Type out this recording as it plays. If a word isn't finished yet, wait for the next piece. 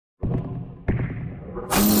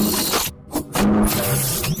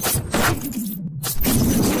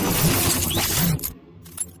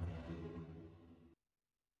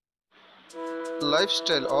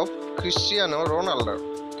Lifestyle of Cristiano Ronaldo.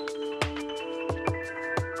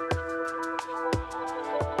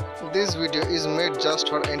 This video is made just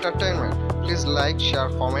for entertainment. Please like, share,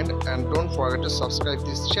 comment and don't forget to subscribe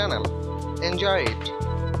this channel. Enjoy it.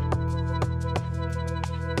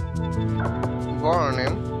 Born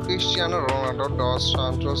name Cristiano Ronaldo dos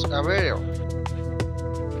Santos Aveiro.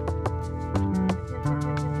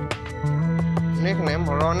 Nickname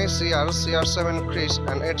Ronnie CR, CR7 Chris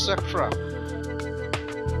and etc.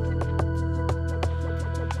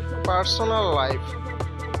 Personal life.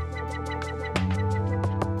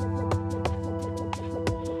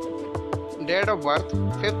 Date of birth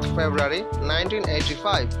 5th February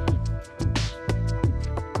 1985.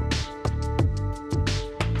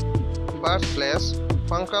 Birthplace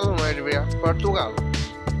Funchal Madeira, Portugal.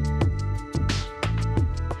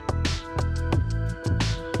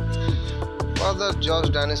 Father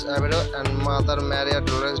Jorge Danis Aveiro and mother Maria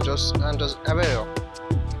Dolores dos Santos Aveiro.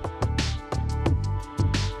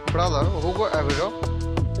 Brother Hugo Aveiro.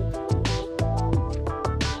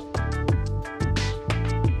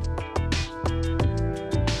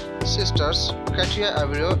 Sisters Katia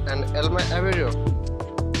Aveiro and Elma Aveiro.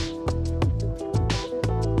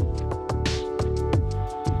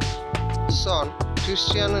 Son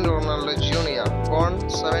Cristiano Ronaldo Jr. born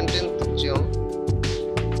 17th June.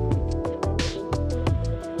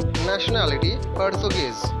 Nationality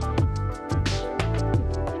Portuguese.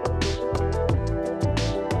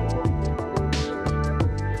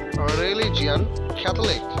 Religion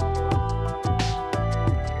Catholic.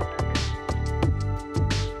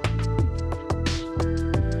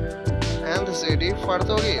 Ethnicity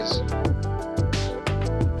Portuguese.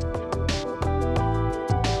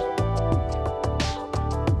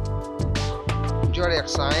 Zodiac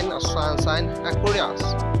sign or sun sign Aquarius.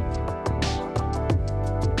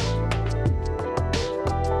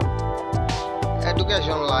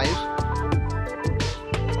 Education life.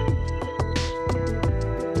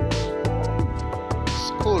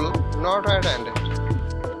 School not attended.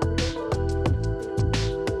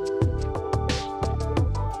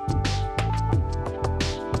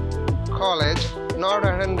 College not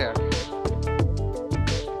attended.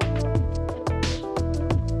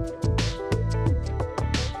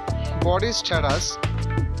 Body status.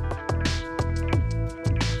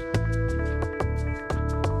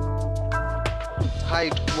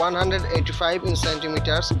 Height 185 in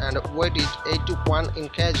centimeters and weight is 81 in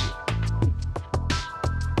kg.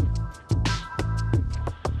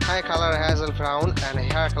 Eye color hazel brown and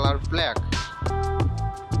hair color black.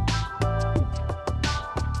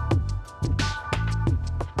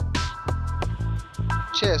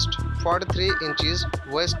 Chest 43 inches,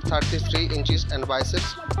 waist 33 inches and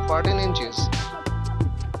biceps 14 inches.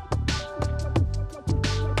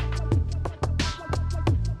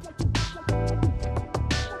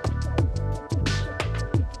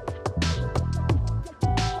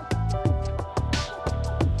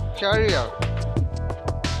 Career.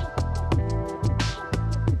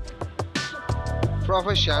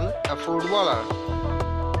 Profession a footballer.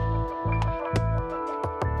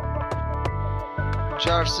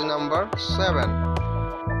 Jersey number 7.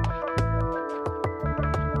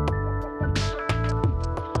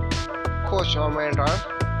 Coach or mentor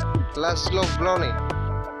Laszlo Bloni.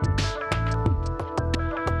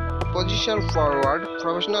 Position forward.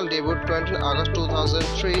 Professional debut 20 August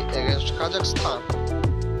 2003 against Kazakhstan.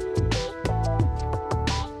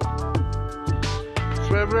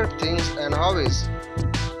 Favorite things and hobbies.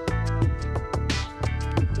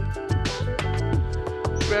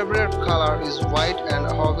 Favorite color is white and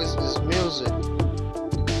hobbies is music.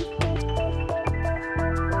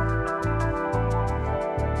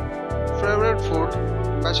 Favorite food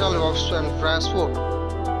bachelor lobster and fast food.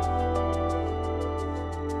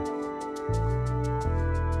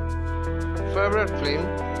 Favorite film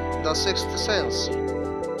The Sixth Sense.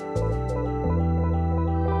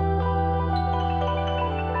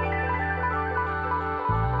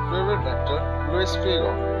 Favorite actor Luis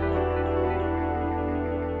Figo.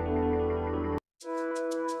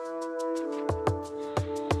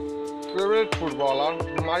 Favorite footballer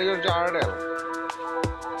Mario Jardel.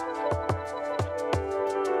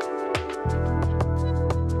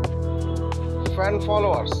 Fan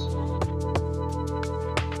followers.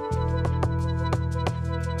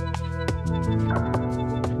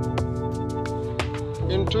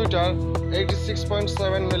 In Twitter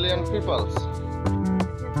 86.7 million people.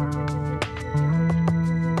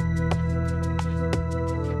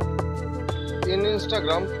 In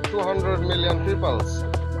Instagram 200 million people.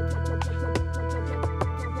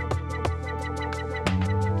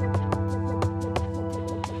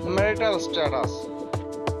 Marital status.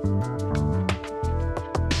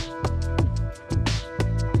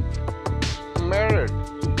 Married.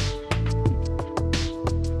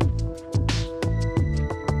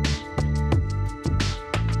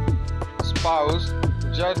 Spouse.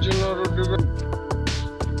 Giorgino Rodrigo.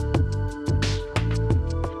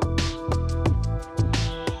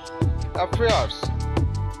 Affairs.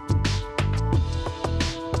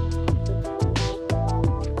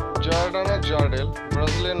 Jordana Jardel,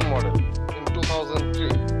 Brazilian model, in 2003.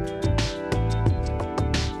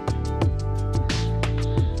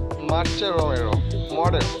 Marche Romero,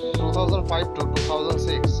 model, 2005 to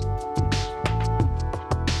 2006.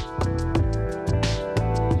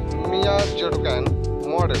 Mia Jurgen,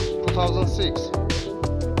 model, 2006.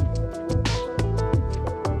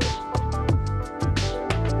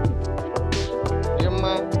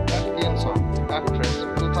 Gemma Atkinson, actress,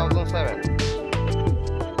 2007.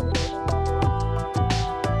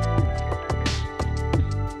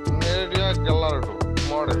 Gallardo,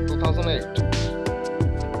 model, 2008.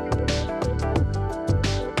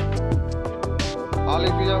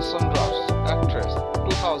 Olivia Saunders, actress,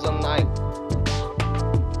 2009.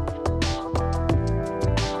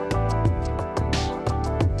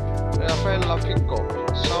 Rafael Lafico,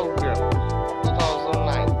 Southgate,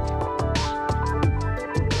 2009.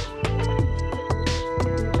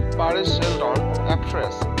 Paris Hilton,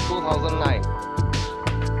 actress, 2009.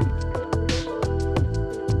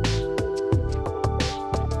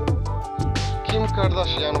 Kim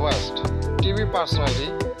Kardashian West, TV personality,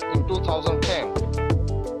 in 2010.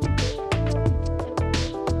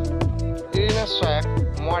 Irina Shayk,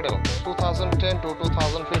 model, 2010 to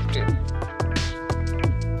 2015.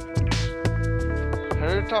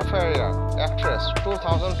 Rita Ferreira, actress,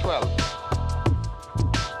 2012.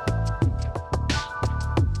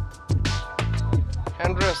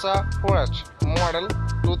 Andressa Horach, model,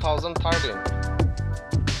 2013.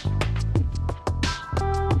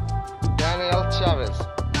 Daniel Chavez,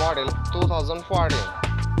 model, 2014.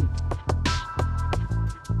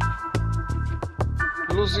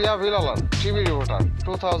 Lucia Villalon, TV reporter,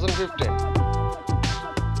 2015.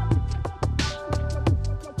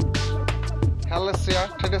 Alicia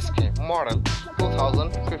Tedeschi, model,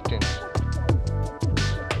 2015.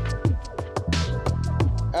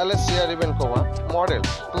 Alicia Ribenkova, model,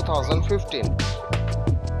 2015.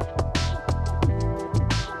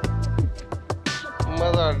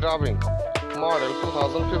 Mother Dubbing, model,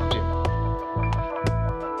 2015.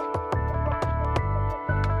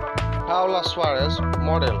 Paula Suarez,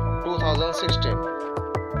 model, 2016.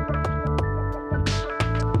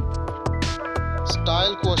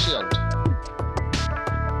 Style quotient.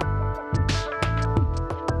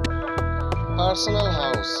 Personal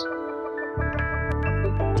house.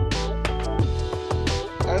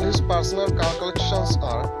 And his personal car collections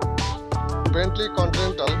are Bentley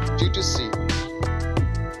Continental GTC,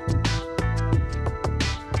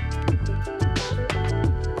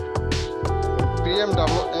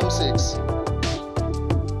 BMW M6,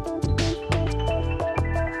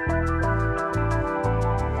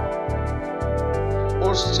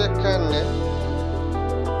 Porsche Cayenne,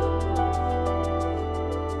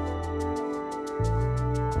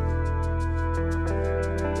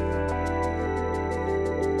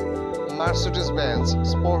 Mercedes-Benz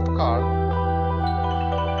sport car,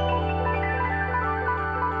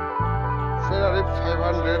 Ferrari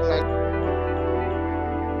 590.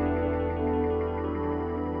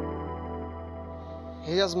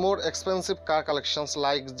 He has more expensive car collections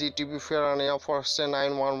like GTB Ferrari, Porsche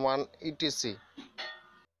 911 etc.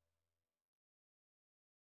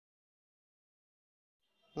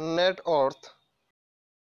 Net worth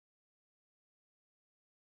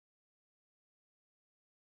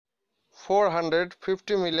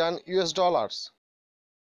 $450 million US.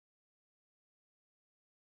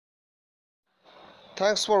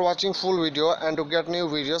 Thanks for watching full video, and to get new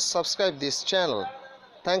videos subscribe this channel.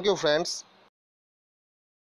 Thank you friends.